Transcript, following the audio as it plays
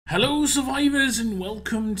Hello survivors and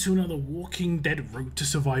welcome to another Walking Dead Road to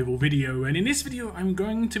Survival video, and in this video I'm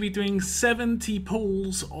going to be doing 70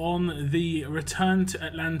 pulls on the Return to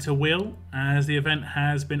Atlanta wheel, as the event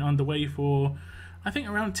has been underway for I think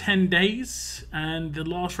around 10 days and the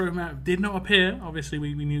last roadmap did not appear. Obviously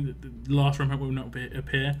we knew that the last roadmap will not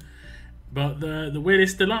appear, but the wheel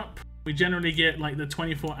is still up. We generally get like the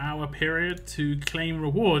 24-hour period to claim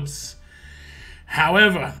rewards.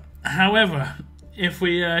 However, if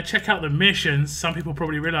we check out the missions, some people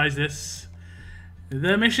probably realize this.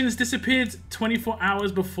 The missions disappeared 24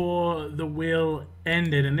 hours before the wheel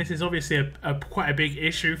ended, and this is obviously quite a big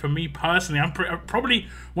issue for me personally. I'm probably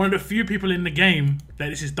one of the few people in the game that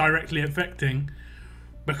this is directly affecting,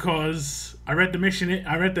 because I read the mission,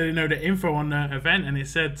 I read the info on the event, and it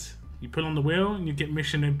said you pull on the wheel and you get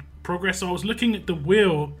mission in progress. So I was looking at the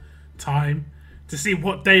wheel time to see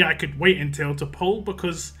what day I could wait until to pull,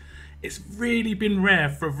 because it's really been rare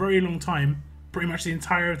for a very long time, pretty much the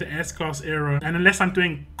entire of the S-Class era, and unless I'm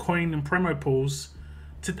doing coin and promo pulls,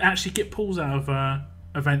 to actually get pulls out of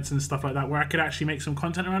events and stuff like that where I could actually make some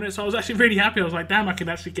content around it. So I was actually really happy. I was like, damn, I could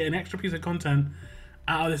actually get an extra piece of content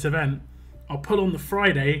out of this event. I'll pull on the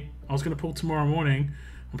Friday. I was going to pull tomorrow morning.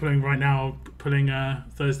 I'm pulling right now, pulling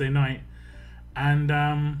Thursday night, and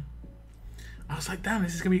I was like, damn,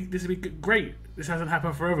 this is gonna be great. This hasn't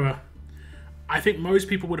happened forever. I think most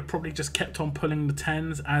people would have probably just kept on pulling the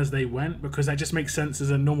 10s as they went, because that just makes sense as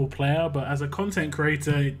a normal player, but as a content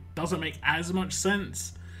creator it doesn't make as much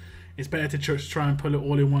sense. It's better to just try and pull it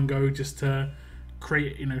all in one go, just to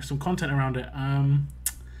create, you know, some content around it.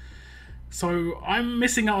 So I'm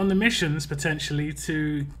missing out on the missions potentially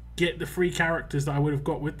to get the free characters that I would have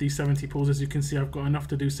got with these 70 pulls. As you can see, I've got enough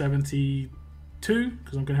to do 72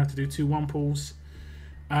 because I'm going to have to do 2 1 pulls.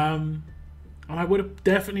 And I would have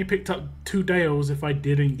definitely picked up 2 Dales if I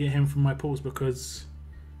didn't get him from my pulls, because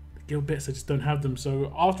the guild bits, I just don't have them.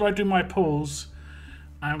 So after I do my pulls,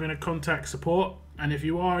 I'm going to contact support. And if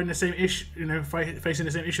you are in the same issue, you know, facing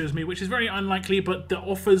the same issue as me, which is very unlikely, but the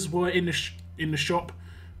offers were in the shop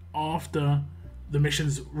after the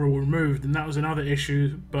missions were removed, and that was another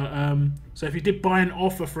issue. But so if you did buy an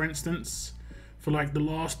offer, for instance, for like the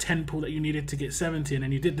last 10 pull that you needed to get 70, and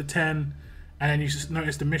then you did the 10, and then you just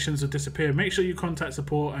notice the missions have disappeared, make sure you contact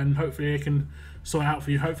support, and hopefully they can sort it out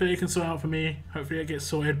for you. Hopefully they can sort it out for me. Hopefully it gets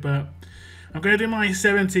sorted. But I'm going to do my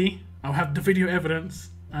 70. I'll have the video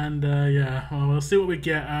evidence, and yeah, well, we'll see what we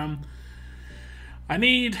get. I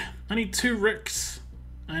need 2 Ricks,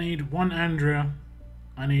 I need 1 Andrea,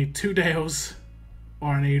 I need 2 Dales, or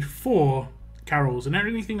I need 4 Carols, and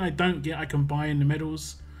anything I don't get I can buy in the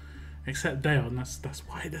medals, except Dale, and that's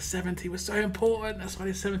why the 70 was so important. That's why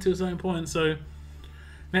the 70 was so important. So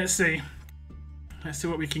let's see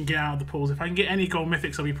what we can get out of the pulls. If I can get any gold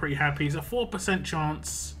mythics, I'll be pretty happy. It's a 4%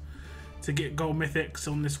 chance to get gold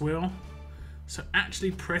mythics on this wheel, so actually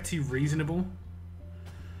pretty reasonable.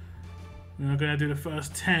 We're gonna do the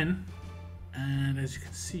first 10, and as you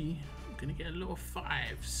can see, I'm gonna get a lot of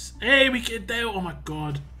 5s. Hey, we get a Dale. Oh my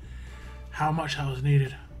god, how much that was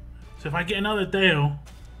needed. So if I get another Dale,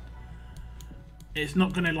 it's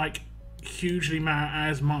not gonna like hugely matter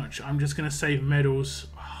as much. I'm just gonna save medals.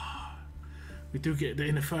 Oh, we do get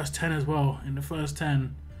in the first 10 as well. In the first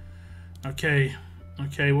 10. Okay,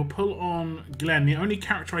 we'll pull on Glenn. The only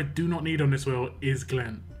character I do not need on this wheel is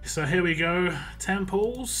Glenn. So here we go, 10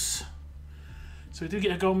 pulls. So we do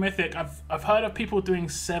get a gold mythic. I've heard of people doing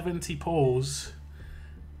 70 pulls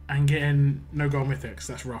and getting no gold mythics.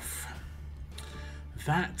 That's rough.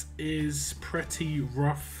 That is pretty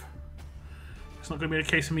rough. It's not going to be the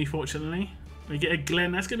case for me, fortunately. We get a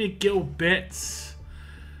Glen. That's going to be a Guild Bits.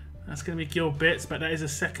 That's going to be Guild Bits, but that is a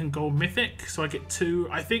 2nd gold mythic. So I get 2.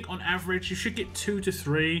 I think on average you should get 2 to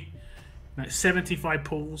 3. Like 75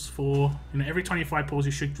 pulls for, you know, every 25 pulls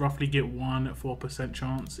you should roughly get 1 at 4%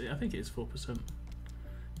 chance. I think it is 4%.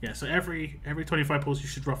 Yeah, so every 25 pulls you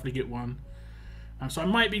should roughly get 1. So I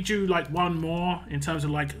might be due like 1 more in terms of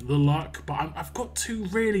like the luck, but I've got 2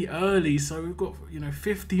 really early, so we've got, you know,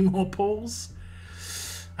 50 more pulls.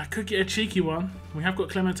 I could get a cheeky one. We have got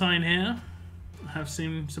Clementine here. I have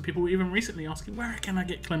seen some people even recently asking, where can I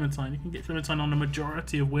get Clementine? You can get Clementine on the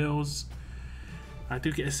majority of wheels. I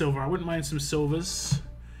do get a silver. I wouldn't mind some silvers.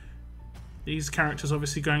 These characters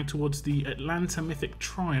obviously going towards the Atlanta Mythic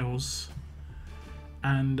Trials.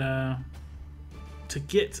 And to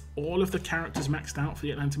get all of the characters maxed out for the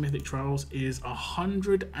Atlanta Mythic Trials is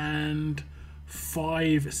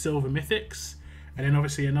 105 silver mythics. And then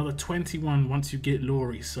obviously another 21 once you get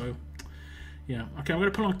Laurie. So yeah, okay, I'm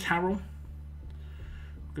going to pull on Carol.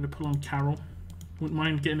 Wouldn't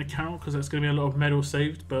mind getting a Carol because that's going to be a lot of medals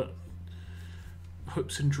saved, but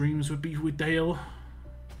hopes and dreams would be with Dale.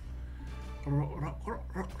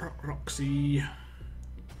 Roxy.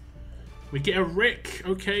 We get a Rick.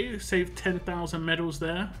 Okay, save 10,000 medals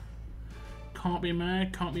there. Can't be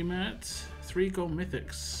mad, can't be mad. 3 gold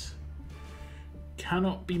mythics.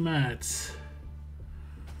 Cannot be mad.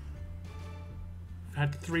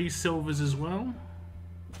 Had 3 silvers as well.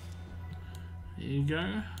 There you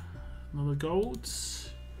go. Another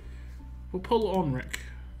golds. We'll pull on Rick.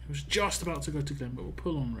 It was just about to go to Glenn, but we'll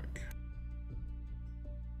pull on Rick.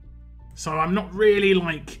 So I'm not really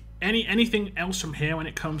like anything else from here when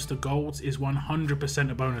it comes to golds is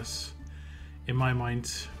 100% a bonus in my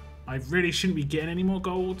mind. I really shouldn't be getting any more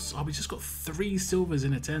golds. Oh, we just got 3 silvers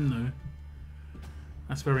in a 10 though.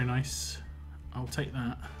 That's very nice. I'll take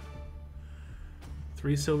that.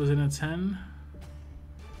 3 silvers in a 10.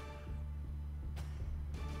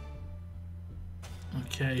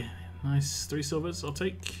 Okay, nice. 3 silvers. I'll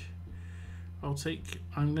take.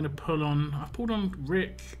 I'm gonna pull on. I've pulled on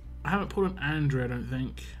Rick. I haven't pulled on Andrew, I don't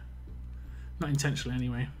think. Not intentionally,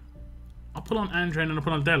 anyway. I'll pull on Andrew and I'll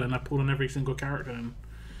pull on Dale, and I pulled on every single character. And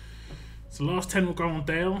so the last 10 will go on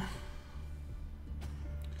Dale.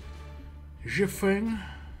 Jiffing.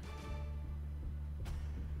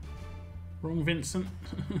 Wrong Vincent.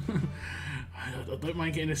 I don't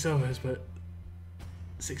mind getting the silvers, but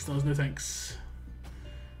 6 stars, no thanks.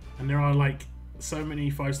 And there are like so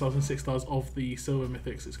many 5 stars and 6 stars of the silver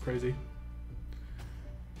mythics. It's crazy.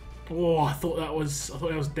 Oh, I thought that was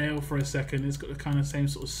Dale for a second. It's got the kind of same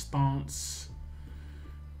sort of stance.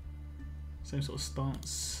 Same sort of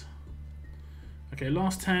stance. Okay,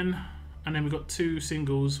 last 10, and then we've got 2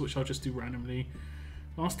 singles, which I'll just do randomly.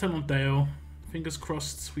 Last 10 on Dale. Fingers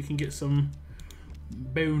crossed we can get some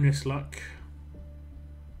bonus luck.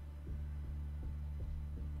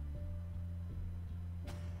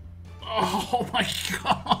 Oh my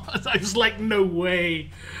god! I was like, no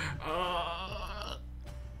way.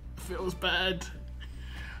 Feels bad.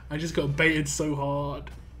 I just got baited so hard.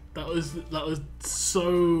 That was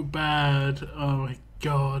so bad. Oh my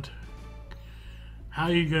god. How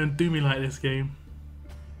are you gonna do me like this, game?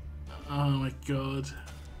 Oh my god.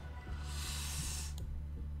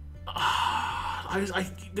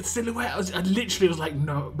 The silhouette. I literally was like,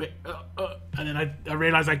 no, but and then I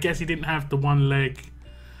realized I guess he didn't have the 1 leg.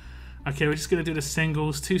 Okay, we're just gonna do the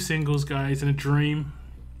singles, 2 singles, guys, in a dream.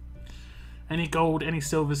 Any gold, any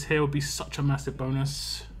silvers here would be such a massive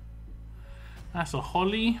bonus. That's a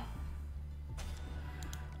Holly.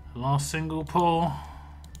 Last single pull.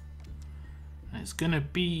 It's gonna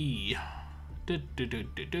be.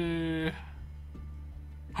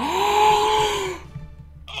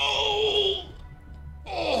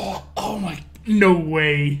 Oh my! No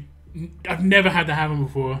way! I've never had that happen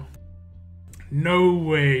before. No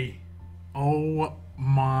way! Oh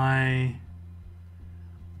my!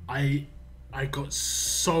 I got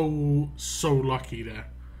so lucky there.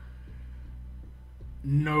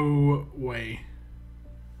 No way.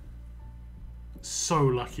 So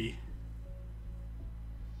lucky.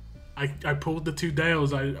 I pulled the 2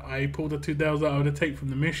 Dales. I pulled the 2 Dales that I would have taken from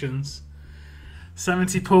the missions.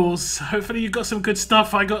 70 pulls. Hopefully you got some good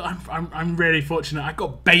stuff. I'm really fortunate. I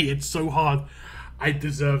got baited so hard. I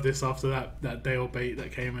deserve this after that Dale bait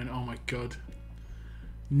that came in. Oh my god.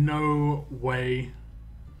 No way.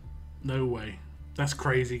 No way. That's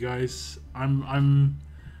crazy, guys.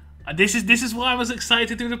 This is why I was excited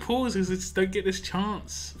to do the pulls, because I just don't get this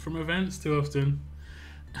chance from events too often.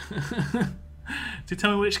 To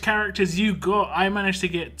tell me which characters you got, I managed to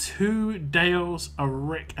get 2 Dales, a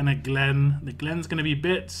Rick, and a Glenn. The Glenn's gonna be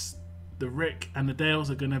bits. The Rick and the Dales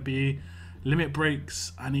are gonna be limit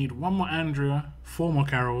breaks. I need 1 more Andrew, 4 more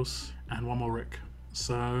Carols, and 1 more Rick.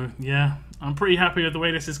 So yeah, I'm pretty happy with the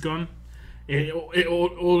way this has gone.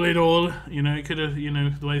 All in all, you know, it could have, you know,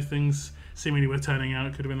 the way things seemingly were turning out,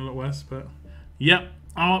 it could have been a lot worse. But yep,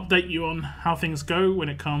 I'll update you on how things go when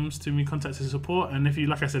it comes to me contacting support. And if you,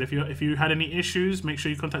 like I said, if you had any issues, make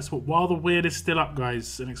sure you contact support while the wheel is still up,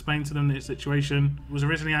 guys, and explain to them the situation. It was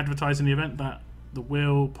originally advertised in the event that the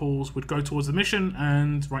wheel pulls would go towards the mission,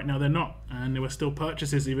 and right now they're not, and there were still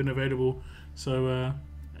purchases even available. So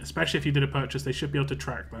especially if you did a purchase, they should be able to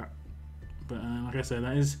track that. But like I said,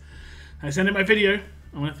 that's the end of my video.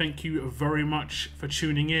 I want to thank you very much for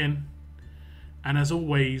tuning in, and as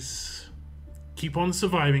always, keep on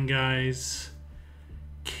surviving, guys.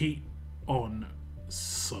 Keep on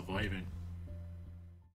surviving.